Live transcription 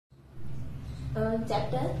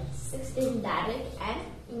Chapter 16 Direct and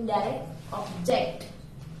Indirect Object.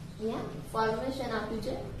 અહીંયા formation આપ્યું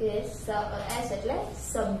છે કે S એટલે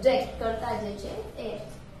સબ્જેક્ટ કરતા જે છે એ,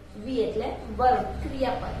 V એટલે વર્બ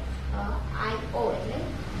ક્રિયાપદ, IO એટલે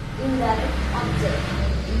ઇનડાયરેક્ટ ઓબ્જેક્ટ,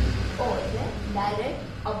 O એટલે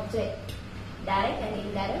ડાયરેક્ટ ઓબ્જેક્ટ. ડાયરેક્ટ અને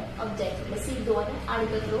ઇનડાયરેક્ટ ઓબ્જેક્ટ એટલે સીધો અને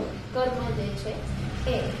આડકતરો કર્મ જે છે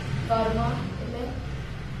એ. કર્મ એટલે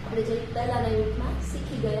આપણે જે પહેલાના યુગમાં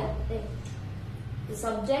શીખી ગયા એ. The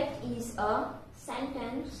subject is a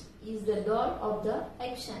sentence is the doer of the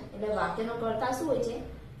action. એટલે વાક્યનો કર્તા શું હોય છે?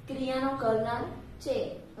 ક્રિયાનો કરનાર છે.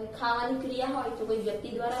 ખાવાની ક્રિયા હોય તો કોઈ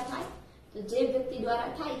વ્યક્તિ દ્વારા થાય, તો જે વ્યક્તિ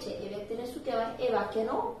દ્વારા થાય છે એ વ્યક્તિને શું કહેવાય? એ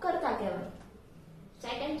વાક્યનો કર્તા કહેવાય.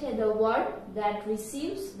 સેકન્ડ છે the word that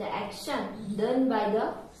receives the action done by the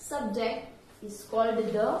subject is called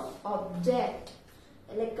the object.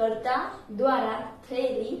 એટલે કર્તા દ્વારા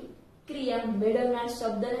થયેલી ક્રિયા મેળવનાર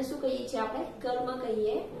શબ્દને શું કહીએ છીએ આપણે? કર્મ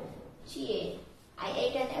કહીએ છીએ. I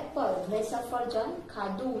ate an apple. મેં સફરજન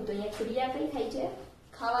ખાધું. તો અહીંયા ક્રિયા કઈ થાય છે?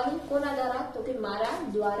 ખાવાની. કોના દ્વારા? તો કે મારા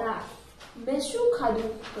દ્વારા. મેં શું ખાધું?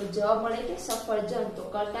 તો જવાબ મળે કે સફરજન. તો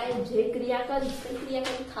કર્તાએ જે ક્રિયા કરી, કઈ ક્રિયા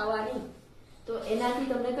કરી? ખાવાની. તો એનાથી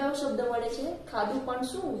તમને કયો શબ્દ મળે છે? ખાધું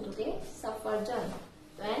પણ શું? તો કે સફરજન.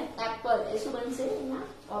 તો એપલ એ શું બનશે? અહીંયા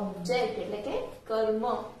ઓબ્જેક્ટ એટલે કે કર્મ.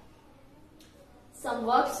 Some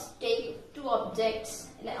verbs take two objects.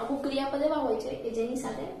 એટલે અમુક ક્રિયાપદ એવા હોય છે કે જેની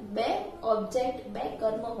સાથે બે ઓબ્જેક્ટ, બે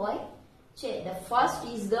કર્મ હોય છે. The first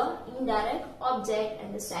is the indirect object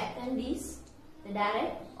and the second is the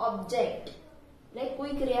direct object. એટલે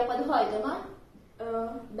કોઈ ક્રિયાપદ હોય તેમાં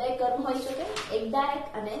બે કર્મ હોઈ શકે, એક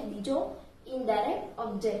ડાયરેક્ટ અને બીજો indirect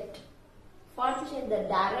object. Fourth છે the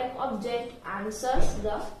direct object answers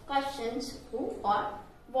the questions who or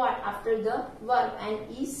what after the verb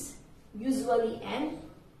and is usually an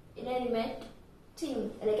inanimate thing.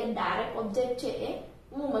 એટલે કે ડાયરેક્ટ ઓબ્જેક્ટ છે એ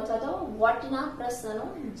whom અથવા તો what ના પ્રશ્નનો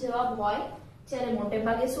જવાબ હોય. જ્યારે મોટે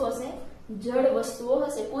ભાગે શું હશે? જડ વસ્તુઓ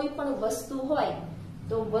હશે. કોઈ પણ વસ્તુ હોય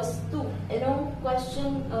તો વસ્તુ એનો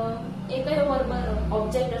ક્વેશ્ચન એ કયો વર્બ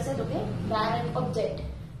ઓબ્જેક્ટ હશે? તો કે ડાયરેક્ટ ઓબ્જેક્ટ.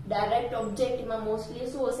 ડાયરેક્ટ ઓબ્જેક્ટમાં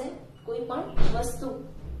મોસ્ટલી શું હશે? કોઈ પણ વસ્તુ.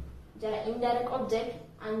 જ્યારે indirect object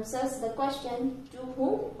answers the question to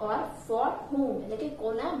whom or for whom. એટલે કે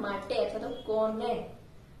કોના માટે અથવા તો કોને.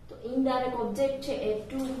 તો ઇનડાયરેક્ટ ઓબ્જેક્ટ છે એ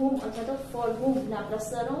to whom અથવા તો for whom ના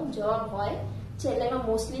પ્રશ્નનો જવાબ હોય છે. એટલે એમાં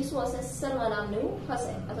મોસ્ટલી શું હશે? સર્વનામ એવું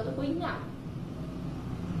હશે અથવા તો કોઈ નામ.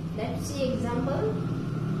 Let's see example.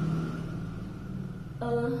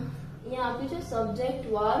 અહીંયા આપ્યું છે subject,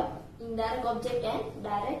 verb, indirect object and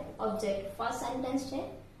direct object. First sentence છે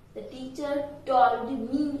the teacher told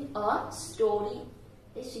me a story.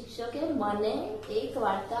 એ શિક્ષકે મને એક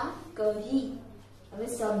વાર્તા કહી. હવે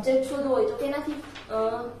સબ્જેક્ટ શોધવો હોય તો કેનાથી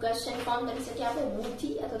ક્વેશ્ચન ફોર્મ કરી શકીએ આપણે?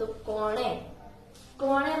 whoથી અથવા તો કોણે.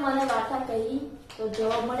 કોણે મને વાર્તા કહી? તો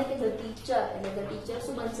જવાબ મળે કે ધ ટીચર. એટલે ધ ટીચર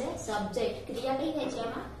શું બનશે? સબ્જેક્ટ. ક્રિયા કઈ થાય છે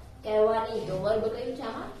આમાં? કહેવાની. તો વર્બ કયું છે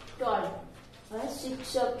આમાં? ટોલ્ડ. હવે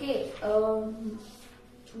શિક્ષકે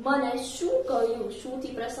મને શું કહ્યું? શું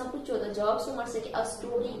થી પ્રશ્ન પૂછ્યો તો જવાબ શું મળશે? કે અ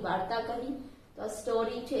સ્ટોરી. વાર્તા કહી. તો અ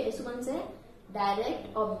સ્ટોરી છે એ શું બનશે? Direct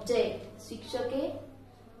object. શિક્ષકે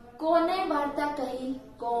કોને વાર્તા કહી?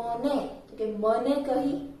 કોને. તો કે મને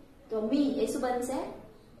કહી. તો મી એ શું બનશે?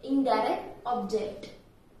 Indirect object.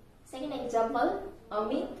 Second example.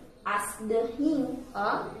 Amit asked him a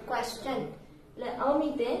question. એટલે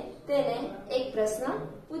અમિતે તેને એક પ્રશ્ન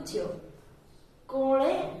પૂછ્યો.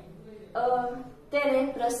 કોણે તેને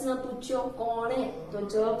પ્રશ્ન પૂછ્યો? કોણે. તો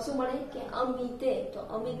જવાબ શું મળે? કે અમિતે. તો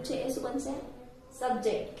અમિત છે એ શું બનશે?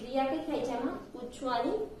 સબ્જેક્ટ. ક્રિયા કઈ થાય છે આમાં?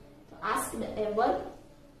 પૂછવાની. તો asked એ વર્બ.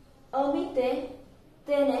 અમિતે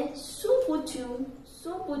તેને શું પૂછ્યું?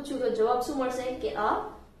 શું પૂછ્યું? તો જવાબ શું મળશે? કે અ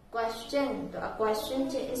ક્વેશ્ચન. તો આ ક્વેશ્ચન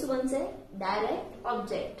છે એ શું બનશે? Direct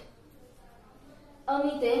object.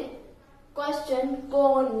 અમિતે ક્વેશ્ચન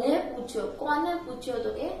કોને પૂછ્યો? કોને પૂછ્યો?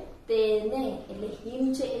 તો કે તેને. એટલે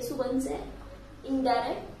હિમ છે એ શું બનશે?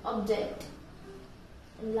 indirect object.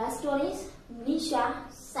 And last one is Nisha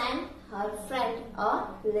sent her friend a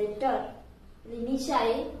letter.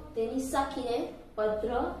 નિશાએ તેની સખીને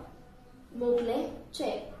પત્ર મોકલે છે.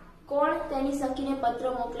 કોણ તેની સખીને પત્ર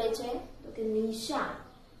મોકલે છે? તો કે નિશા.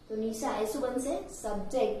 તો નિશા એ શું બનશે?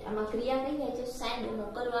 સબ્જેક્ટ. આમાં ક્રિયા કઈ થાય છે? સેન્ડ.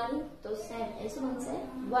 મોકલવાની. તો સેન્ડ એ શું બનશે?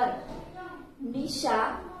 વર્બ. નિશા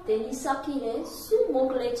તેની સખીને શું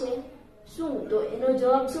મોકલે છે? શું. તો એનો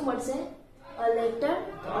જવાબ શું મળશે? a letter.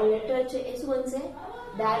 તો a letter છે એ શું બનશે?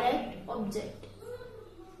 Direct object.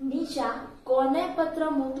 નિશા કોને પત્ર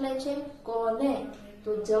મોકલે છે? કોને.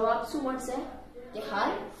 તો જવાબ શું મળશે? કે her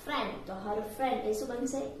friend. તો her friend એ શું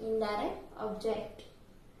બનશે? Indirect object.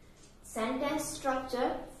 Sentence structure.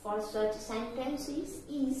 for such sentences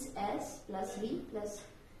is as plus v plus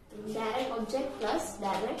indirect object plus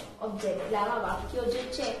direct object. એટલે આવા વાક્યો જે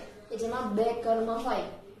છે કે જેમાં બે કર્મ હોય,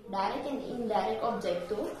 ડાયરેક્ટ એન્ડ ઇનડાયરેક્ટ ઓબ્જેક્ટ,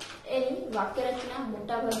 તો એની વાક્ય રચના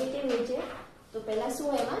મોટા ભાગે કેવી હોય છે? તો પહેલા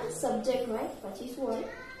શું હોય? એમાં સબ્જેક્ટ હોય, પછી શું હોય?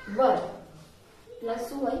 વર્બ, પ્લસ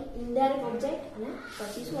શું હોય? ઇનડાયરેક્ટ ઓબ્જેક્ટ, અને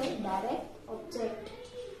પછી શું હોય? Direct object.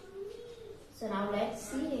 So now let's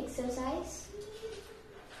see exercise.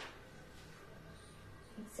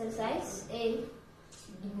 Exercise A.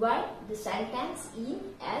 Divide the sentence in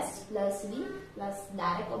S plus V plus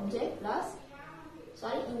direct object plus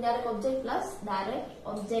indirect object plus direct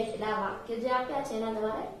object. એટલે આ વાક્ય જે આપ્યા છે એના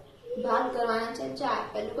તમારે ભાગ કરવાના છે ચાર.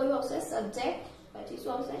 પહેલું કયું આવશે? સબ્જેક્ટ, પછી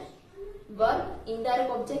શું આવશે? વર્બ,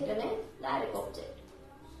 ઇનડાયરેક્ટ ઓબ્જેક્ટ અને ડાયરેક્ટ ઓબ્જેક્ટ.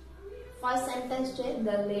 ફર્સ્ટ સેન્ટેન્સ છે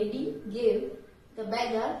the lady gave the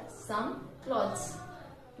beggar some clothes.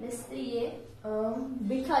 ને સ્ત્રીએ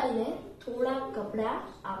ભિખારીને થોડા કપડા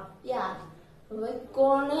આપ્યા. હવે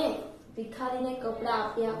કોણે ભિખારીને કપડા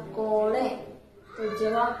આપ્યા? કોણે? તો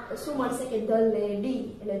જવાબ શું મળશે? કે ધ લેડી.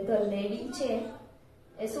 એટલે ધ લેડી છે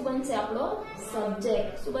એ શું બનશે? આપણો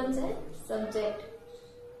સબ્જેક્ટ. શું બનશે? સબ્જેક્ટ.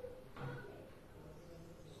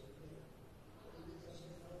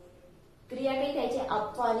 ક્રિયા કઈ થાય છે?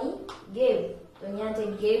 આપવાની, ગેવ. તો અહીંયા જે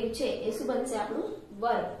ગેવ છે એ શું બનશે? આપણું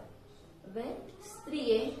વર્બ. હવે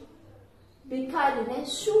સ્ત્રીએ ભિખારીને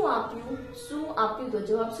શું આપ્યું? શું આપ્યું? તો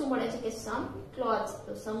જવાબ શું મળે છે? કે સમ ક્લોથ્સ.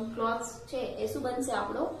 તો સમ ક્લોથ્સ છે એ શું બનશે?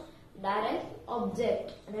 આપણો ડાયરેક્ટ ઓબ્જેક્ટ.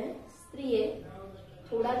 અને સ્ત્રીએ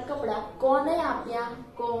થોડા કપડા કોને આપ્યા?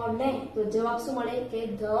 કોને? તો જવાબ શું મળે? કે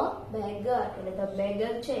ધ બેગર. એટલે ધ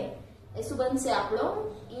બેગર છે એ શું બનશે? આપણો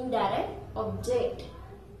ઇનડાયરેક્ટ ઓબ્જેક્ટ.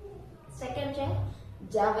 સેકન્ડ છે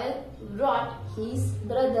Javed wrote his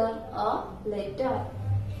brother a letter.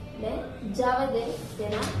 એટલે જાવેદે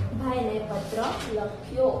તેના ભાઈને પત્ર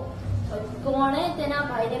લખ્યો. કોણે તેના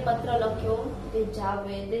ભાઈને પત્ર લખ્યો? કે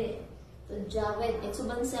જાવેદે. તો જાવેદ એ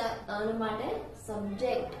શું બનશે? આના માટે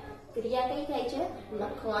સબ્જેક્ટ. ક્રિયા કઈ થાય છે?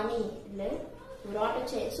 લખવાની. એટલે wrote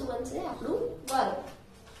છે એ શું બનશે? આપણું વર્બ.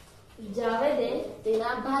 જાવેદે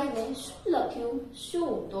તેના ભાઈને શું લખ્યું?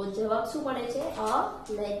 શું? તો જવાબ શું મળે છે? A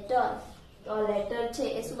letter. તો લેટર છે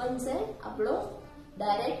એ શું બનશે? આપણો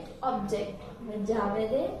ડાયરેક્ટ ઓબ્જેક્ટ.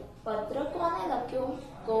 જાવેદે પત્ર કોને લખ્યો?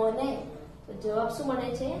 કોને? તો જવાબ શું મળે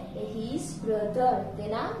છે? His brother.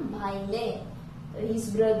 તેના ભાઈને. તો હિઝ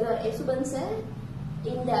બ્રધર એ શું બનશે?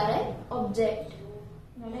 Indirect object.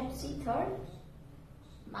 Let's see third.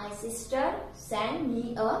 My sister sent me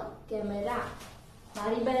a camera.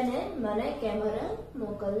 મારી બહેને મને કેમેરા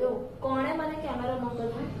મોકલ્યો. કોણે મને કેમેરા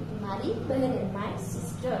મોકલ્યો? મારી બહેને. My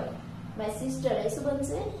sister. માય સિસ્ટર એ શું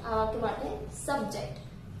બનશે? આ વાક્ય માટે સબ્જેક્ટ.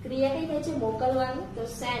 ક્રિયા કઈ થાય છે? મોકલવાની. તો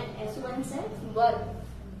સેન્ડ એ શું બનશે? વર્બ.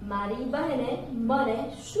 મારી બહેને મને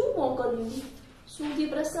શું મોકલ્યું? શુંથી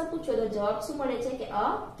પ્રશ્ન પૂછ્યો તો જવાબ શું મળે છે? કે અ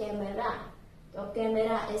કેમેરા. તો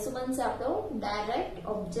કેમેરા એ શું બનશે? આપણો ડાયરેક્ટ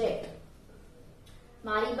ઓબ્જેક્ટ.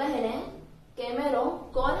 મારી બહેને કેમેરો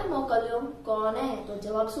કોને મોકલ્યો? કોને? તો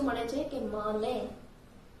જવાબ શું મળે છે? કે મને.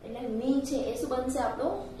 એટલે મી છે એ શું બનશે? આપણો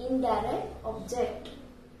ઇનડાયરેક્ટ ઓબ્જેક્ટ.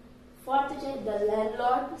 ફોર્થ છે the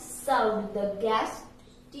landlord served the guest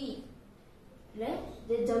tea. એટલે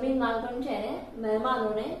જે જમીન માલકણ છે એને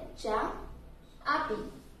મહેમાનોને ચા આપી.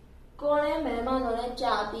 કોણે મહેમાનોને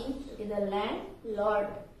ચા આપી? કે the landlord.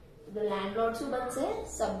 the landlord શું બનશે?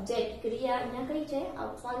 સબ્જેક્ટ. ક્રિયા અહીંયા કઈ છે?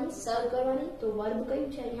 આપવાની, સર્વ કરવાની. તો વર્બ કયું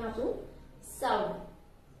છે અહીંયા? આપણું સર્વ.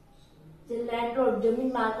 જે લેન્ડલોર્ડ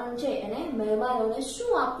જમીન માલકણ છે એને મહેમાનોને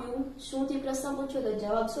શું આપ્યું? શુંથી પ્રશ્ન પૂછ્યો તો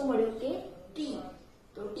જવાબ શું મળ્યો? કે ટી.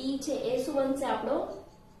 તો ટી છે એ શું બનશે? આપણો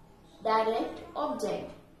ડાયરેક્ટ ઓબ્જેક્ટ.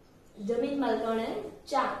 જમીન માલકણે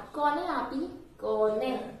ચા કોને આપી?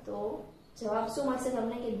 કોને? તો જવાબ શું મળશે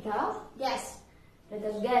તમને? કે ધ ગેસ્ટ. એટલે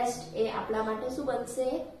ધ ગેસ્ટ એ આપણા માટે શું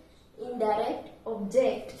બનશે? Indirect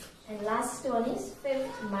object. And last one is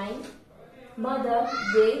fifth. My mother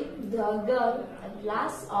gave the girl a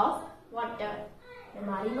glass of water.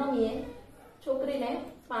 મારી મમ્મીએ છોકરીને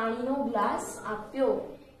પાણીનો ગ્લાસ આપ્યો.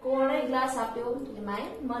 કોણે ગ્લાસ આપ્યો? My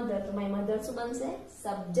mother. તો માય મધર શું બનશે?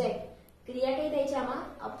 સબ્જેક્ટ. ક્રિયા કઈ થાય છે આમાં?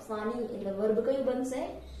 આપવાની. એટલે વર્બ કયું બનશે?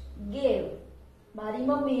 ગેવ. મારી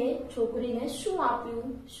મમ્મીએ છોકરીને શું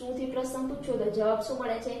આપ્યું? શુંથી પ્રશ્ન પૂછ્યો તો જવાબ શું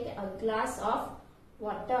મળે છે? કે અ ગ્લાસ ઓફ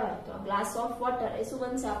વોટર. તો ગ્લાસ ઓફ વોટર એ શું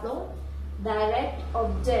બનશે? આપણો ડાયરેક્ટ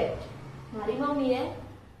ઓબ્જેક્ટ. મારી મમ્મીએ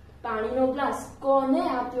પાણીનો ગ્લાસ કોને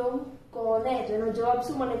આપ્યો? કોને? તો એનો જવાબ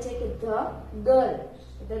શું મળે છે? કે ધ ગર્લ.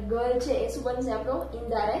 ધ ગર્લ છે એ શું બનશે? આપણો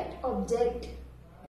ઇનડાયરેક્ટ ઓબ્જેક્ટ.